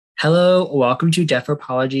Hello, welcome to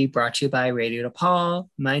Jeffropology, brought to you by Radio DePaul.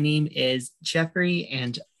 My name is Jeffrey,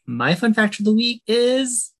 and my fun fact of the week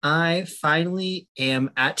is I finally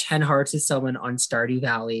am at 10 Hearts with someone on Stardew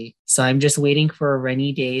Valley. So I'm just waiting for a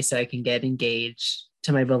rainy day so I can get engaged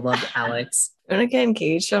to my beloved Alex. You want to get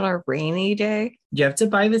engaged on a rainy day? You have to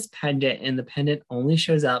buy this pendant, and the pendant only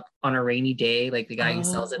shows up on a rainy day. Like the guy who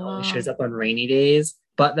sells it only shows Oh, up on rainy days.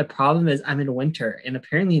 But the problem is I'm in winter, and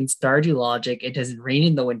apparently in Stardew logic, it doesn't rain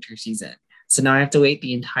in the winter season. So now I have to wait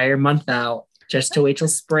the entire month out just to wait till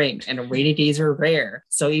spring, and rainy days are rare.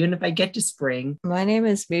 So even if I get to spring, my name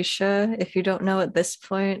is Misha, if you don't know at this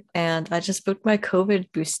point, and I just booked my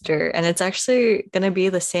COVID booster, and it's actually going to be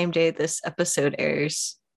the same day this episode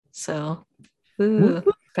airs. So, ooh,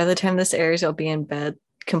 by the time this airs, I'll be in bed,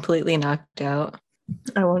 completely knocked out.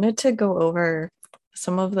 I wanted to go over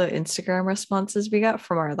some of the Instagram responses we got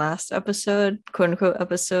from our last episode, quote unquote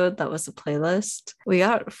episode, that was a playlist. We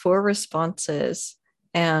got 4 responses,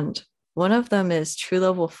 and one of them is True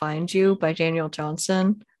Love Will Find You by Daniel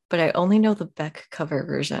Johnson, but I only know the Beck cover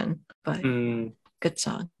version, but good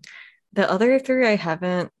song. The other 3 I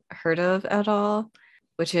haven't heard of at all,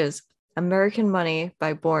 which is American Money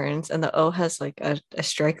by Borns, and the O has like a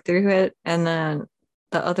strike through it. And then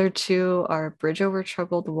the other 2 are Bridge Over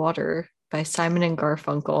Troubled Water by Simon and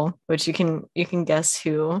Garfunkel, which you can guess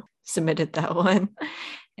who submitted that one,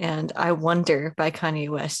 and I Wonder by Kanye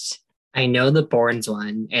West. I know the Borns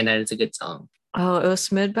one, and that is a good song. Oh, it was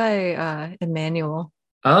submitted by Emmanuel.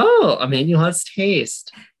 Oh, Emmanuel has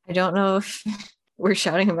taste. I don't know if we're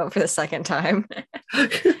shouting him out for the second time.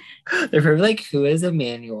 They're probably like, who is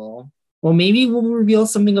Emmanuel? Well, maybe we'll reveal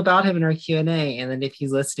something about him in our Q&A, and then if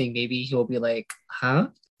he's listening, maybe he'll be like, huh?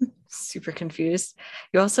 Super confused.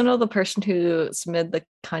 You also know the person who submitted the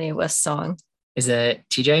Kanye West song. Is it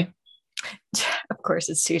TJ? Of course,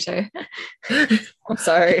 it's TJ. I'm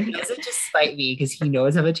sorry. He doesn't just spite me because he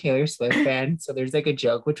knows I'm a Taylor Swift fan. So there's like a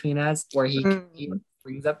joke between us where he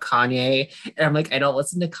brings up Kanye, and I'm like, I don't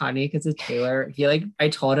listen to Kanye because of Taylor. I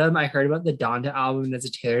told him I heard about the Donda album, and as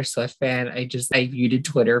a Taylor Swift fan, I muted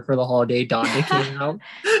Twitter for the whole day Donda came out.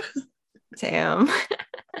 Damn.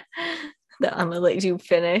 The I'm gonna let you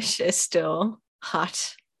finish is still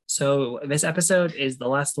hot. So this episode is the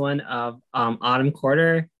last one of Autumn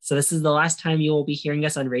Quarter. So this is the last time you will be hearing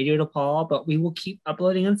us on Radio DePaul, but we will keep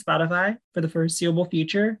uploading on Spotify for the foreseeable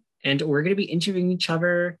future. And we're going to be interviewing each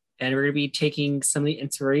other, and we're going to be taking some of the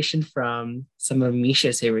inspiration from some of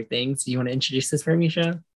Misha's favorite things. Do you want to introduce this for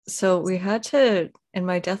Misha? So we had to, in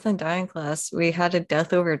my death and dying class, we had a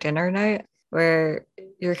death over dinner night where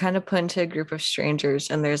you're kind of put into a group of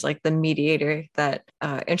strangers, and there's like the mediator that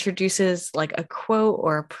introduces like a quote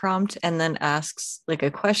or a prompt and then asks like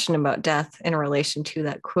a question about death in relation to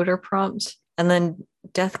that quote or prompt. And then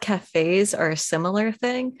death cafes are a similar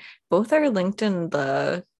thing. Both are linked in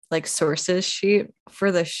the like sources sheet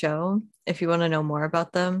for the show if you want to know more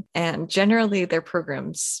about them. And generally they're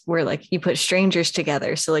programs where like you put strangers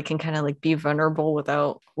together so they can kind of like be vulnerable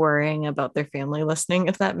without worrying about their family listening,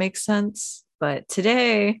 if that makes sense. But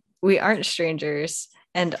today we aren't strangers.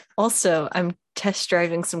 And also I'm test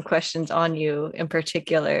driving some questions on you in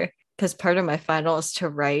particular, because part of my final is to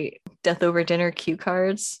write death over dinner cue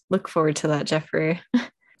cards. Look forward to that, Jeffrey.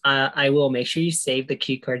 I will make sure you save the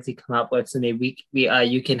cue cards you come up with, so maybe we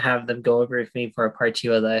you can have them go over with me for a part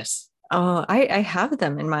 2 of this. Oh, I have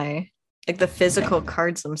them in my like the physical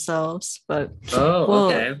cards themselves, but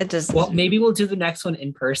okay. It does. Well, maybe we'll do the next one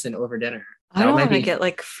in person over dinner. I don't want to get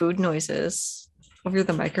like food noises over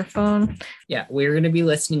the microphone. Yeah, we're going to be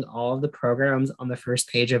listing all of the programs on the first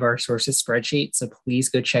page of our sources spreadsheet, so please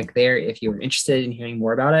go check there if you're interested in hearing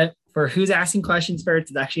more about it. For who's asking questions first,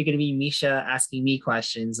 it's actually going to be Misha asking me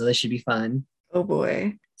questions, so this should be fun. Oh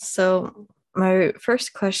boy. So my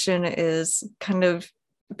first question is kind of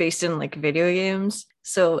based in like video games.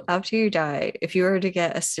 So after you die, if you were to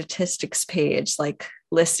get a statistics page like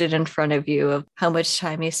listed in front of you of how much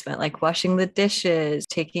time you spent like washing the dishes,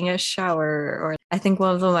 taking a shower, or I think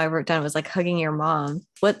one of them I wrote down was like hugging your mom,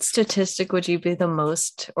 what statistic would you be the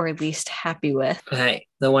most or least happy with? Okay,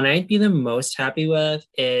 the one I'd be the most happy with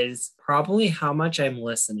is probably how much I'm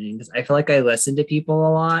listening, because I feel like I listen to people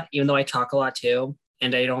a lot, even though I talk a lot too.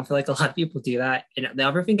 And I don't feel like a lot of people do that. And the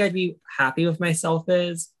other thing I'd be happy with myself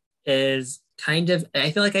is kind of, I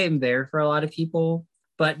feel like I am there for a lot of people,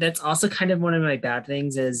 but that's also kind of one of my bad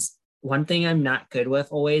things. Is one thing I'm not good with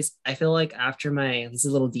always. I feel like after this is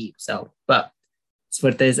a little deep, but it's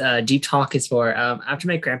what this deep talk is for. After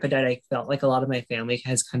my grandpa died, I felt like a lot of my family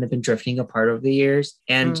has kind of been drifting apart over the years.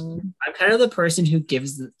 And I'm kind of the person who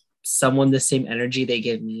gives someone the same energy they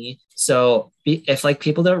give me. So if like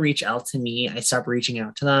people don't reach out to me, I stop reaching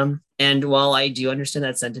out to them. And while I do understand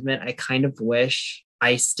that sentiment, I kind of wish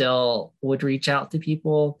I still would reach out to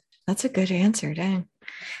people. That's a good answer, dang.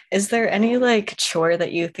 Is there any like chore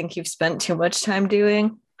that you think you've spent too much time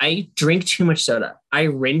doing? I drink too much soda. I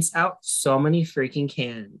rinse out so many freaking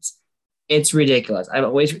cans. It's ridiculous. I'm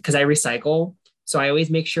always, because I recycle. So I always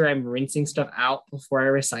make sure I'm rinsing stuff out before I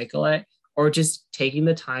recycle it, or just taking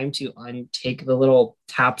the time to untake the little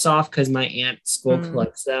taps off because my aunt's school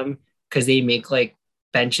collects them because they make like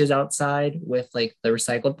benches outside with like the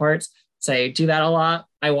recycled parts. So I do that a lot.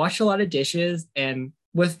 I wash a lot of dishes, and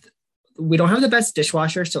we don't have the best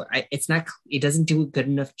dishwasher, so it doesn't do a good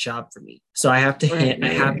enough job for me. So I have to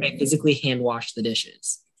I physically hand wash the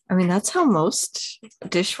dishes. I mean, that's how most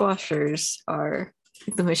dishwashers are,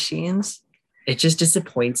 the machines. It just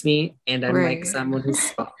disappoints me, and I'm like someone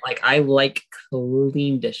who's like, I like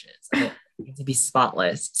clean dishes. I need to be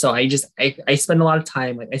spotless. So I spend a lot of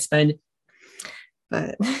time.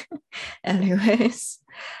 But anyways,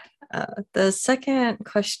 the second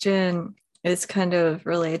question is kind of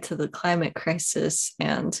related to the climate crisis.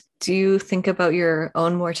 And do you think about your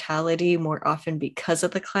own mortality more often because of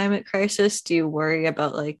the climate crisis? Do you worry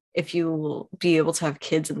about like if you will be able to have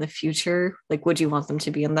kids in the future? Like, would you want them to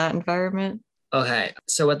be in that environment? Okay,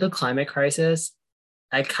 so with the climate crisis,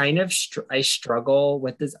 I kind of I struggle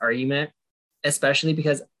with this argument, especially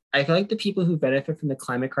because I feel like the people who benefit from the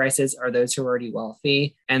climate crisis are those who are already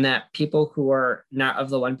wealthy, and that people who are not of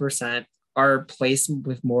the 1% are placed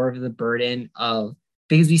with more of the burden of,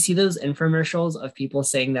 because we see those infomercials of people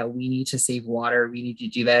saying that we need to save water, we need to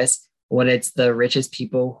do this, when it's the richest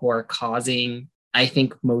people who are causing, I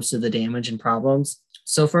think, most of the damage and problems.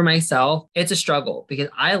 So for myself, it's a struggle because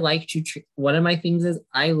I like to treat, one of my things is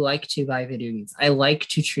I like to buy video games. I like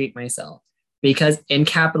to treat myself because in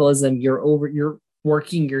capitalism, you're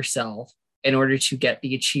working yourself in order to get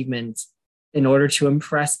the achievements, in order to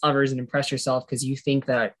impress others and impress yourself, because you think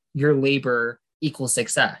that your labor equals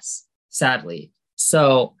success, sadly.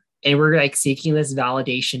 So, and we're like seeking this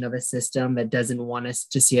validation of a system that doesn't want us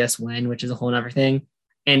to see us win, which is a whole other thing.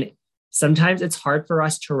 And sometimes it's hard for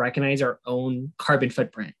us to recognize our own carbon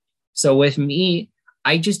footprint. So with me,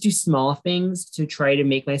 I just do small things to try to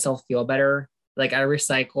make myself feel better. Like I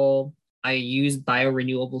recycle, I use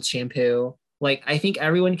biorenewable shampoo. Like I think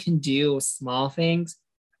everyone can do small things.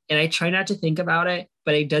 And I try not to think about it,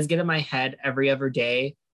 but it does get in my head every other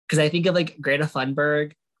day. Because I think of like Greta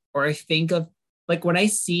Thunberg, or I think of like when I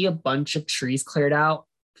see a bunch of trees cleared out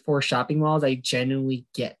for shopping malls, I genuinely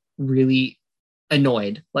get really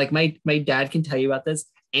annoyed. Like my dad can tell you about this.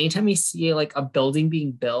 Anytime I see like a building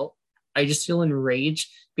being built, I just feel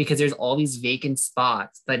enraged because there's all these vacant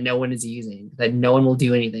spots that no one is using, that no one will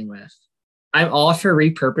do anything with. I'm all for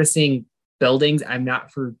repurposing buildings. I'm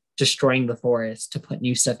not for destroying the forest to put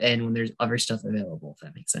new stuff in when there's other stuff available, if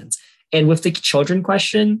that makes sense. And with the children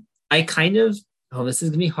question, I kind of, this is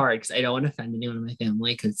gonna be hard because I don't want to offend anyone in my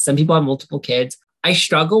family because some people have multiple kids. I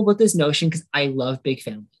struggle with this notion because I love big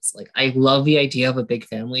families. Like I love the idea of a big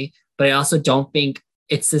family, but I also don't think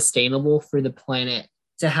it's sustainable for the planet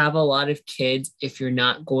to have a lot of kids if you're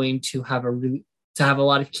not going to have to have a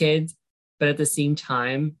lot of kids. But at the same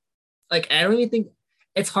time, like I don't even think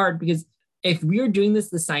it's hard because if we are doing this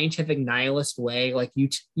the scientific nihilist way, like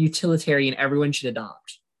utilitarian, everyone should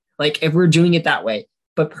adopt. Like if we're doing it that way.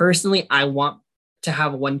 But personally, I want to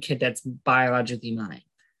have one kid that's biologically mine.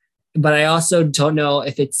 But I also don't know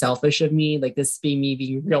if it's selfish of me, like this being me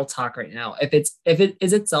being real talk right now. Is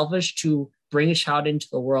it selfish to bring a child into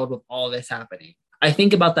the world with all this happening? I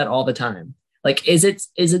think about that all the time. Like, is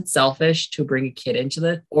it selfish to bring a kid into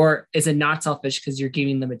this, or is it not selfish because you're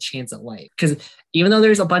giving them a chance at life? Because even though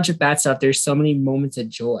there's a bunch of bad stuff, there's so many moments of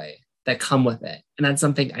joy that come with it. And that's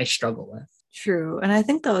something I struggle with. True. And I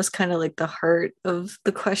think that was kind of like the heart of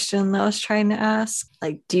the question that I was trying to ask.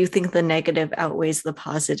 Like, do you think the negative outweighs the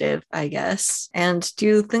positive, I guess? And do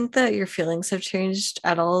you think that your feelings have changed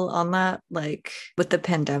at all on that, like with the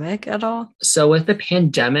pandemic at all? So with the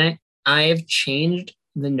pandemic, I've changed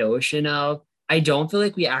the notion of, I don't feel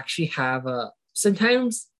like we actually have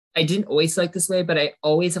sometimes I didn't always like this way, but I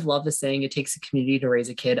always have loved the saying, it takes a community to raise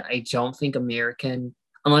a kid. I don't think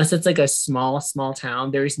unless it's like a small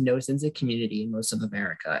town, there is no sense of community in most of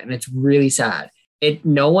America. And it's really sad.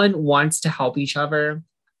 No one wants to help each other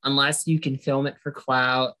unless you can film it for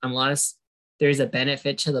clout, unless there's a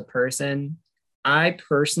benefit to the person. I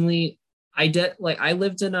personally, I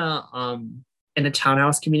lived in a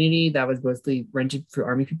townhouse community that was mostly rented for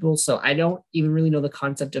Army people. So I don't even really know the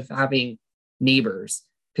concept of having neighbors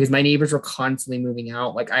because my neighbors were constantly moving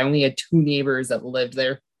out. Like I only had 2 neighbors that lived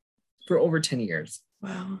there for over 10 years.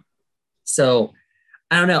 Wow. So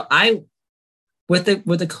I don't know. With the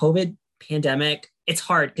COVID pandemic, it's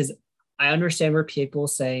hard because I understand where people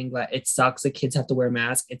saying that it sucks that kids have to wear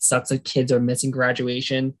masks. It sucks that kids are missing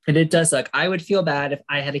graduation. And it does suck. I would feel bad if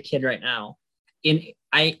I had a kid right now. And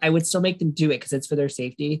I would still make them do it because it's for their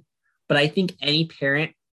safety. But I think any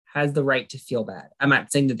parent has the right to feel bad. I'm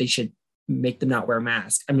not saying that they should make them not wear a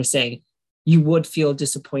mask. I'm just saying you would feel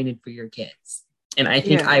disappointed for your kids. And I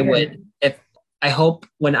think I would, if I hope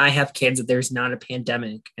when I have kids that there's not a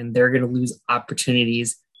pandemic and they're going to lose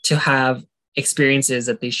opportunities to have experiences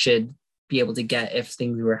that they should be able to get if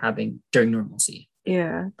things were happening during normalcy.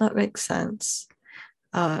 Yeah, that makes sense.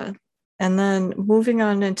 And then moving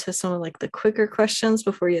on into some of like the quicker questions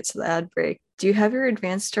before we get to the ad break. Do you have your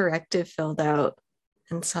advanced directive filled out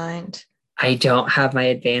and signed? I don't have my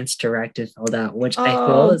advanced directive filled out, which I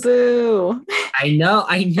feel is boo. I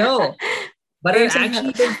know. But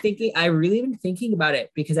I really been thinking about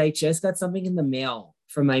it because I just got something in the mail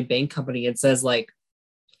from my bank company. It says like,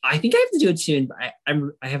 I think I have to do it soon, but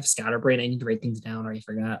I have scatterbrain. I need to write things down or I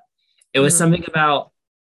forgot. It was something about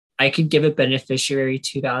I could give a beneficiary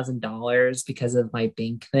 $2,000 because of my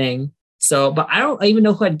bank thing. So, but I don't even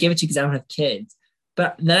know who I'd give it to because I don't have kids.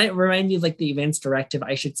 But then it reminded me of like the advanced directive.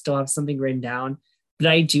 I should still have something written down. But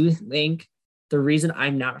I do think the reason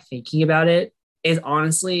I'm not thinking about it is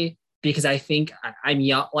honestly because I think I'm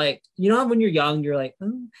young. Like, you know, when you're young, you're like,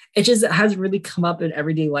 it just hasn't really come up in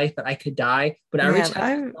everyday life that I could die. But every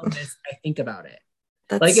time I think about it.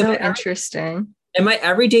 That's like, so interesting. In my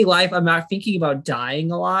everyday life, I'm not thinking about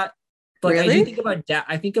dying a lot. But really? I do think about death.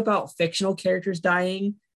 I think about fictional characters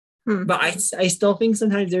dying. But I still think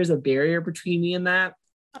sometimes there's a barrier between me and that.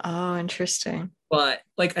 Oh, interesting. But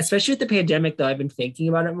like, especially with the pandemic, though, I've been thinking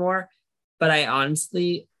about it more. But I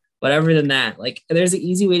honestly, whatever than that, like, there's an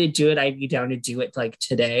easy way to do it. I'd be down to do it like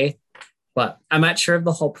today. But I'm not sure of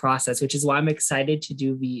the whole process, which is why I'm excited to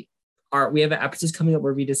do the art. We have an episode coming up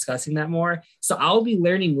where we'll be discussing that more. So I'll be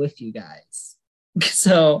learning with you guys.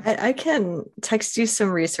 So I can text you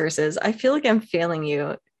some resources. I feel like I'm failing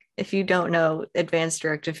you if you don't know advanced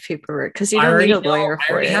directive paperwork because you don't need a lawyer for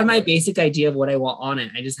it. I already have my basic idea of what I want on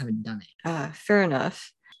it. I just haven't done it. Fair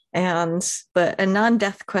enough. But a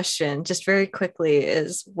non-death question, just very quickly,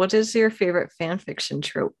 is what is your favorite fan fiction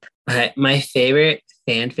trope? My favorite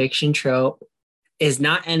fan fiction trope is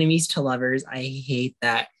not enemies to lovers. I hate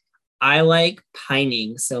that. I like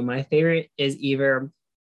pining. So my favorite is either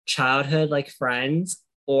childhood like friends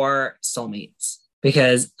or soulmates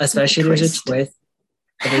because especially there's a twist.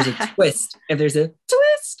 If there's a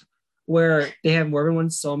twist where they have more than one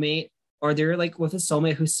soulmate, or they're like with a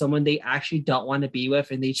soulmate who's someone they actually don't want to be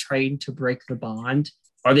with and they try to break the bond,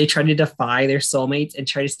 or they try to defy their soulmates and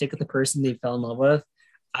try to stick with the person they fell in love with.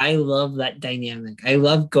 I love that dynamic. I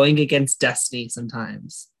love going against destiny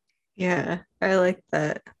sometimes. Yeah, I like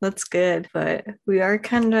that. That's good. But we are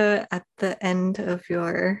kind of at the end of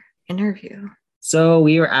your interview. So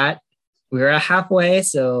we were at halfway.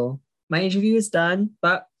 So my interview is done,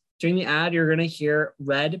 but during the ad, you're going to hear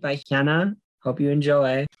Red by Hannah. Hope you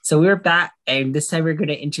enjoy. So we're back, and this time we're going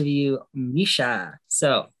to interview Misha.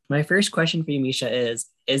 So my first question for you, Misha,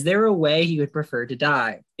 is there a way you would prefer to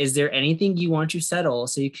die? Is there anything you want to settle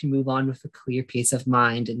so you can move on with a clear peace of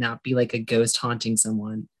mind and not be like a ghost haunting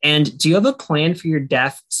someone? And do you have a plan for your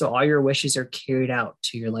death so all your wishes are carried out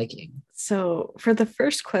to your liking? So for the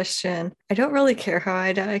first question, I don't really care how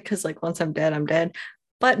I die because like once I'm dead, I'm dead.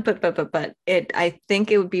 But I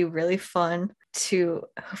think it would be really fun.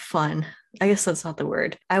 I guess that's not the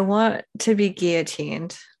word. I want to be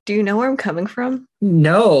guillotined. Do you know where I'm coming from?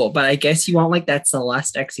 No, but I guess you want like that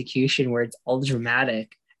Celeste execution where it's all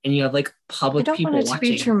dramatic and you have like public people watching. I don't want it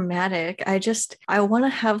to be dramatic. I want to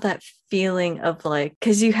have that feeling of like,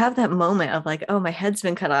 because you have that moment of like, oh, my head's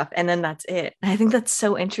been cut off and then that's it. And I think that's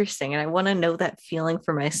so interesting. And I want to know that feeling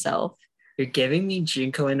for myself. You're giving me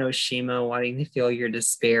Junko and Oshima wanting to feel your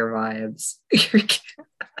despair vibes.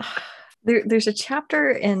 There's a chapter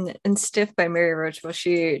in Stiff by Mary Roach where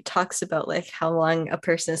she talks about like how long a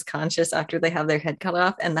person is conscious after they have their head cut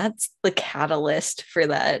off, and that's the catalyst for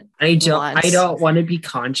that. I don't want to be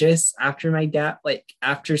conscious after my death, like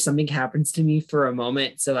after something happens to me for a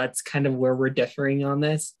moment. So that's kind of where we're differing on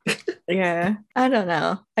this. Yeah, I don't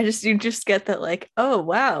know. You just get that like, oh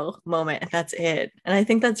wow moment, and that's it. And I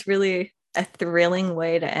think that's really a thrilling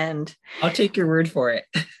way to end. I'll take your word for it.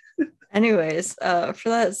 Anyways, for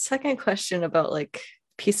that second question about like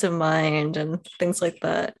peace of mind and things like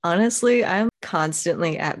that, honestly, I'm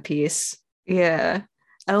constantly at peace. Yeah.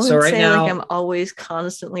 I wouldn't say now, like I'm always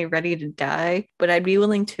constantly ready to die, but I'd be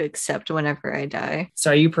willing to accept whenever I die.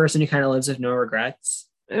 So are you a person who kind of lives with no regrets?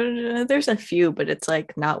 There's a few, but it's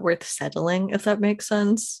like not worth settling, if that makes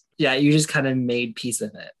sense. Yeah, you just kind of made peace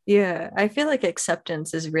with it. Yeah, I feel like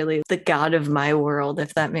acceptance is really the god of my world,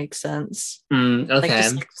 if that makes sense. Like Okay.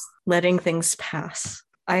 just letting things pass.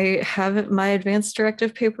 I have my advanced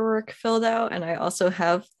directive paperwork filled out, and I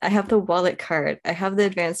have the wallet card. I have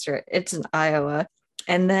the it's in Iowa.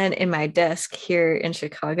 And then in my desk here in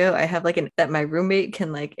Chicago, I have like that my roommate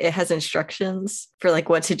can like it has instructions for like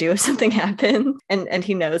what to do if something happened, and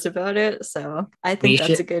he knows about it. So I We think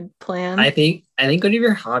that's a should. good plan. I think one of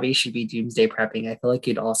your hobbies should be doomsday prepping. I feel like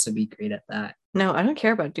you'd also be great at that. No, I don't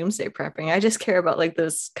care about doomsday prepping. I just care about like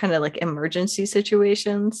those kind of like emergency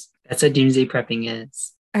situations. That's what doomsday prepping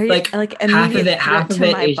is. Are you Like like half of immediate it, threat half of to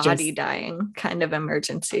it my is body just dying kind of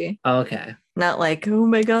emergency? okay. Not like, oh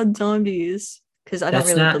my god, zombies. Because I don't That's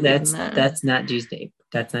really not believe in that's that. that's not doomsday.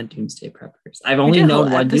 That's not doomsday preppers. I've We only did a whole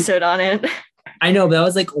known one doom. episode on it. I know, but that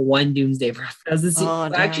was like one doomsday prepper. That was Oh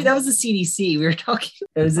actually damn. that was the CDC. We were talking.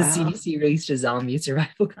 It was the Wow. CDC released a zombie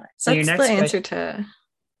survival guide. So your That's the next answer question. to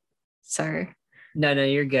sorry. No,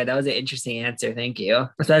 you're good. That was an interesting answer. Thank you.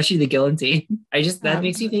 Especially the guillotine. I just that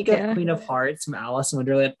makes me think of Yeah. Queen of Hearts from Alice in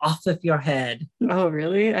Wonderland. Off of your head. Oh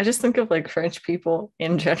really? I just think of like French people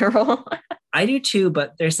in general. I do too,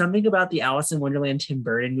 but there's something about the Alice in Wonderland Tim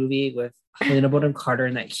Burton movie with Helena Bonham Carter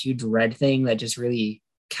and that huge red thing that just really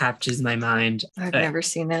captures my mind. I've never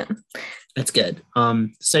seen it. That's good.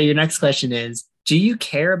 So your next question is, do you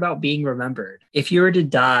care about being remembered? If you were to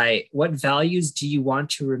die, what values do you want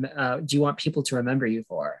people to remember you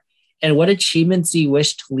for? And what achievements do you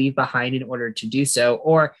wish to leave behind in order to do so?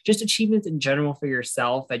 Or just achievements in general for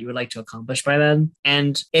yourself that you would like to accomplish by then?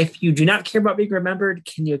 And if you do not care about being remembered,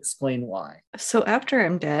 can you explain why? So after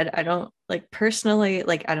I'm dead, I don't like personally,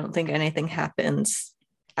 like I don't think anything happens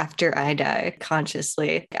after I die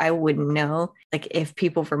consciously. I wouldn't know like if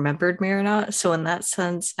people remembered me or not. So in that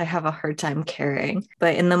sense, I have a hard time caring.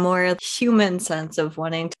 But in the more human sense of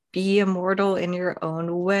wanting to be immortal in your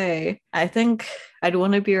own way, I think I'd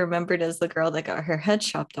want to be remembered as the girl that got her head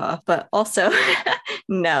chopped off. But also,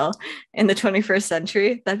 no, in the 21st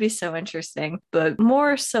century, that'd be so interesting. But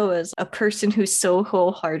more so as a person who so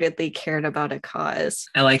wholeheartedly cared about a cause.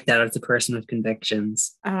 I like that as a person with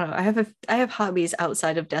convictions. I don't know. I have hobbies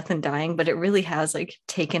outside of death and dying, but it really has like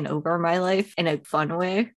taken over my life in a fun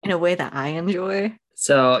way, in a way that I enjoy.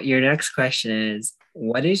 So your next question is,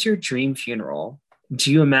 what is your dream funeral?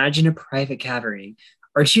 Do you imagine a private gathering?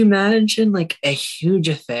 Or do you imagine like a huge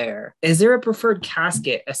affair? Is there a preferred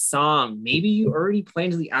casket, a song? Maybe you already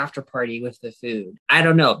planned the after party with the food. I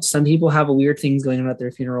don't know. Some people have weird things going on at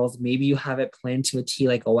their funerals. Maybe you have it planned to a T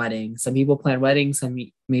like a wedding. Some people plan weddings, some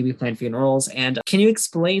maybe plan funerals. And can you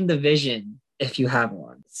explain the vision if you have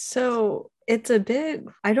one? So it's a bit,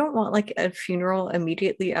 I don't want like a funeral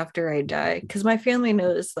immediately after I die because my family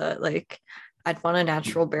knows that like I'd want a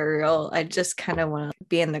natural burial. I just kind of want to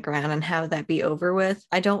be in the ground and have that be over with.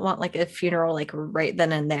 I don't want like a funeral like right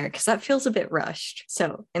then and there because that feels a bit rushed.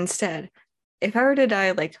 So instead, if I were to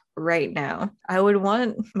die like right now, I would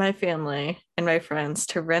want my family and my friends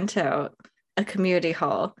to rent out a community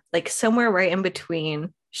hall, like somewhere right in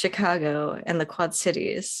between Chicago and the Quad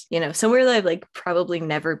Cities, you know, somewhere that I've like probably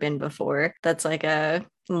never been before. That's like a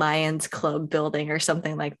Lions Club building or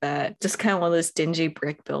something like that. Just kind of one of those dingy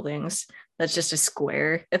brick buildings that's just a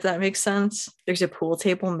square, if that makes sense. There's a pool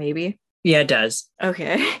table, maybe. Yeah, it does.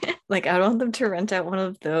 Okay. Like, I want them to rent out one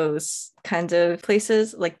of those kinds of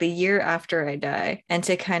places like the year after I die and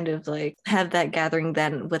to kind of like have that gathering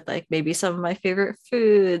then with like maybe some of my favorite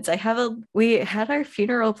foods. We had our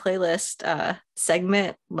funeral playlist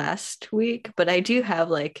segment last week, but I do have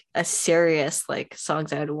like a serious like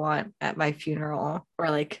songs I'd want at my funeral or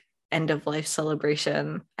like end of life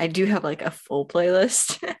celebration. I do have like a full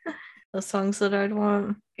playlist of songs that I'd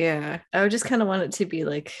want. Yeah. I would just kind of want it to be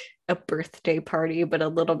like a birthday party, but a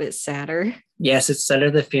little bit sadder. Yes, instead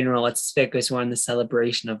of the funeral, let's focus more on the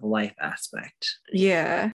celebration of life aspect.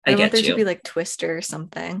 Yeah. I want get there you. to be like Twister or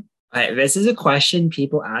something. All right, this is a question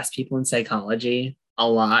people ask people in psychology a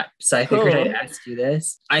lot. So I figured I'd ask you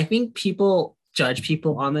this. I think people judge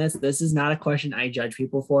people on this. This is not a question I judge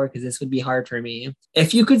people for because this would be hard for me.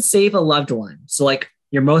 If you could save a loved one, so like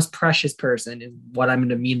your most precious person is what I'm going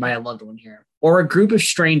to mean by a loved one here, or a group of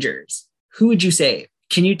strangers, who would you save?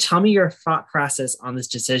 Can you tell me your thought process on this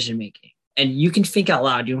decision making? And you can think out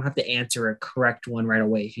loud. You don't have to answer a correct one right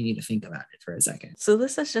away if you need to think about it for a second. So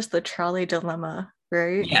this is just the trolley dilemma,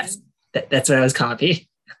 right? Yes, that's what I was copying.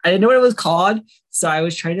 I didn't know what it was called, so I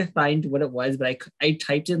was trying to find what it was, but I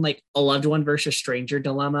typed in like a loved one versus stranger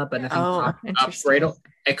dilemma, but nothing popped up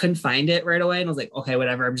I couldn't find it right away, and I was like, okay,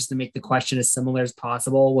 whatever. I'm just gonna make the question as similar as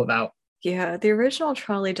possible without Yeah, the original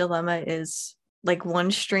trolley dilemma is like one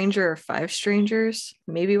stranger or five strangers,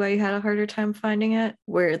 maybe why you had a harder time finding it,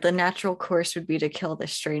 where the natural course would be to kill the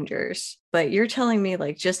strangers. But you're telling me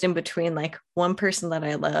like just in between like one person that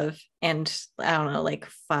I love and I don't know, like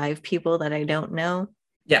five people that I don't know.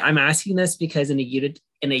 Yeah, I'm asking this because in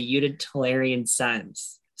a utilitarian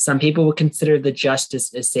sense, some people would consider the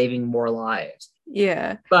justice as saving more lives.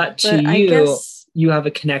 Yeah. But to But I you, guess you have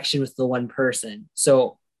a connection with the one person.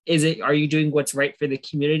 So are you doing what's right for the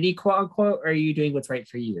community, quote unquote, or are you doing what's right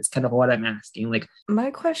for you? It's kind of what I'm asking. Like, my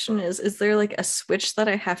question is there like a switch that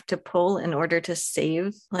I have to pull in order to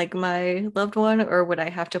save like my loved one, or would I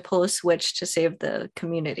have to pull a switch to save the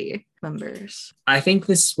community members? I think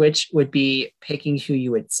the switch would be picking who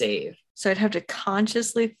you would save. So I'd have to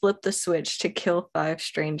consciously flip the switch to kill five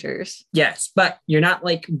strangers. Yes, but you're not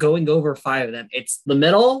like going over five of them. It's the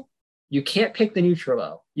middle. You can't pick the neutral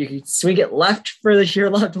though. You can swing it left for your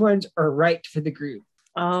loved ones or right for the group.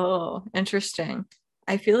 Oh, interesting.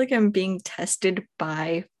 I feel like I'm being tested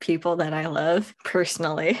by people that I love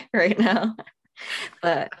personally right now.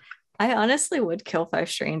 But I honestly would kill five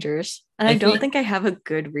strangers. And I don't think I have a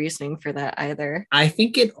good reasoning for that either. I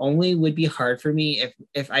think it only would be hard for me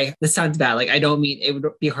if I this sounds bad. Like I don't mean it would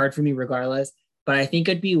be hard for me regardless, but I think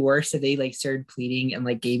it'd be worse if they like started pleading and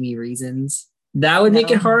like gave me reasons. That would make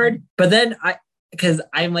it hard. But then because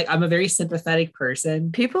I'm a very sympathetic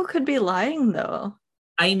person. People could be lying though.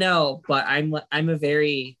 I know, but I'm a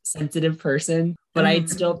very sensitive person, but I'd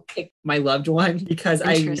still pick my loved one because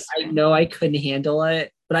I know I couldn't handle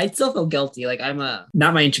it, but I'd still feel guilty. Like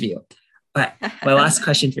not my interview. But my last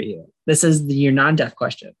question for you. This is your non-deaf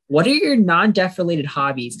question. What are your non-deaf related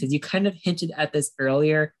hobbies? Because you kind of hinted at this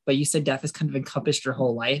earlier, but you said deaf has kind of encompassed your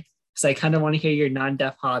whole life. So I kind of want to hear your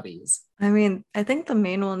non-deaf hobbies. I mean, I think the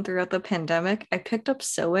main one throughout the pandemic, I picked up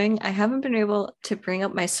sewing. I haven't been able to bring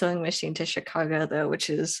up my sewing machine to Chicago though, which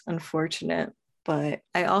is unfortunate. But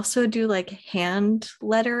I also do like hand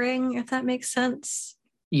lettering, if that makes sense.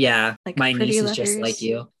 Yeah, like my niece is just like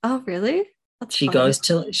you. Oh, really? That's she goes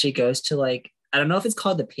to like, I don't know if it's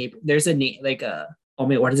called the paper. There's a like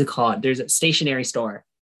what is it called? There's a stationery store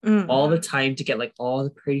all the time to get like all the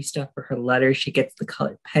pretty stuff for her letters. She gets the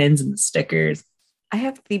colored pens and the stickers. I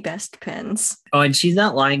have the best pens. Oh, and she's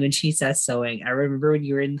not lying when she says sewing. I remember when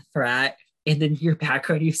you were in the frat and then your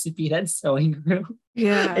background used to be that sewing room.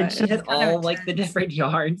 Yeah. And she had all like the different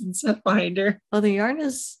yarns and stuff behind her. Well, the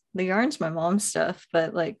yarn's my mom's stuff,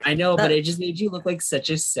 but like I know, but it just made you look like such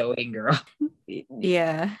a sewing girl.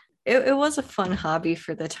 Yeah. It was a fun hobby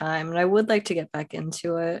for the time, and I would like to get back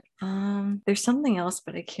into it. There's something else,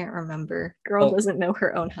 but I can't remember. Girl doesn't know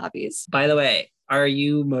her own hobbies. By the way, are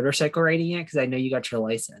you motorcycle riding yet? Because I know you got your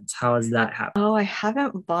license. How has that happened? Oh, I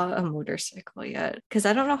haven't bought a motorcycle yet because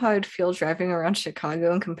I don't know how I'd feel driving around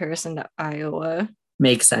Chicago in comparison to Iowa.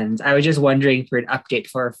 Makes sense. I was just wondering for an update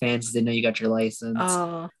for our fans because they know you got your license.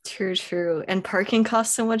 Oh, true. And parking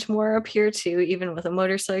costs so much more up here too, even with a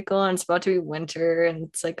motorcycle. And it's about to be winter, and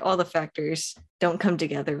it's like all the factors don't come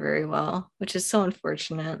together very well, which is so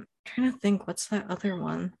unfortunate. I'm trying to think, what's that other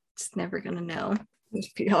one? It's never gonna know. It'd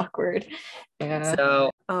be awkward. Yeah.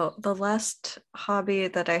 The last hobby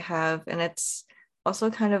that I have, and it's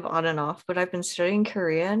also kind of on and off, but I've been studying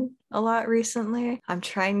Korean a lot recently. I'm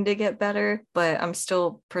trying to get better, but I'm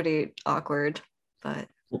still pretty awkward. But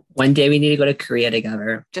one day we need to go to Korea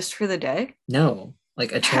together. Just for the day? No,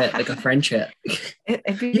 like a trip, like a friend trip.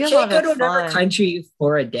 It'd be you can't go to another country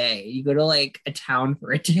for a day. You go to like a town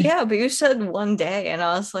for a day. Yeah, but you said one day, and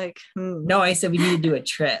I was like, No, I said we need to do a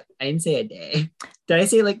trip. I didn't say a day. Did I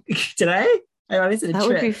say like? Did I? I honestly said a trip. That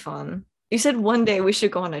would be fun. You said one day we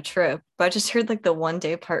should go on a trip, but I just heard like the one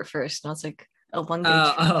day part first, and I was like, a one day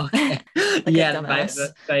trip. Oh, okay. Yeah,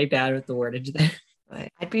 very bad with the wordage there. But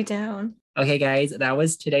I'd be down. Okay, guys, that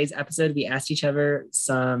was today's episode. We asked each other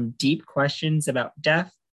some deep questions about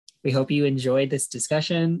death. We hope you enjoyed this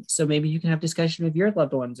discussion. So maybe you can have discussion with your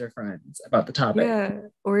loved ones or friends about the topic. Yeah,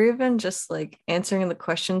 or even just like answering the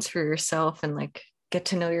questions for yourself and like get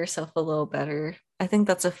to know yourself a little better. I think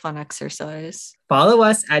that's a fun exercise. Follow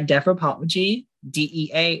us at Deathropology,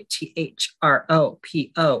 DeathRopology.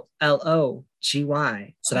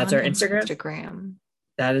 So that's our Instagram.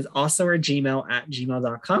 That is also our Gmail at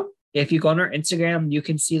gmail.com. If you go on our Instagram, you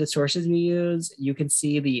can see the sources we use. You can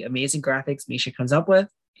see the amazing graphics Misha comes up with.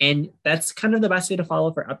 And that's kind of the best way to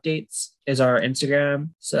follow for updates is our Instagram.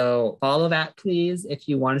 So follow that, please, if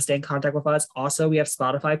you want to stay in contact with us. Also, we have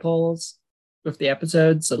Spotify polls with the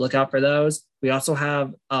episodes, so look out for those. We also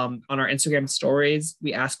have on our Instagram stories,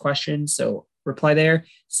 we ask questions. So reply there.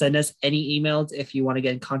 Send us any emails if you want to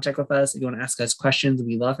get in contact with us. If you want to ask us questions,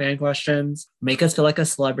 we love fan questions. Make us feel like a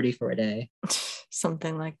celebrity for a day.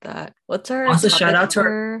 Something like that. What's our Also, topic shout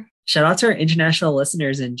out to our international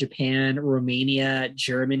listeners in Japan, Romania,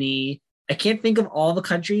 Germany. I can't think of all the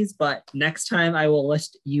countries, but next time I will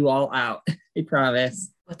list you all out. I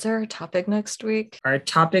promise. What's our topic next week? Our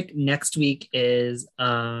topic next week is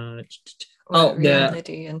reality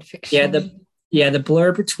and fiction. The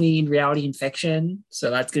blur between reality and fiction. So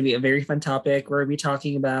that's going to be a very fun topic. We're going to be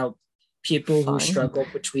talking about people who struggle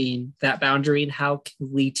between that boundary and how it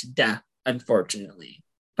can lead to death, unfortunately.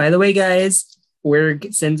 By the way, guys,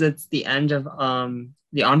 since it's the end of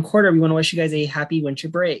the on-quarter, we want to wish you guys a happy winter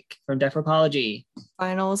break from Deafropology.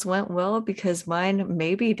 Finals went well because mine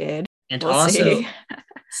maybe did. And we'll also,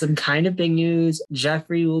 some kind of big news.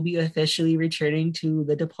 Jeffrey will be officially returning to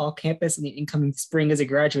the DePaul campus in the incoming spring as a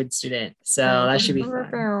graduate student. So that should be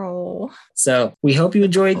fun. So we hope you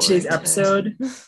enjoyed today's episode.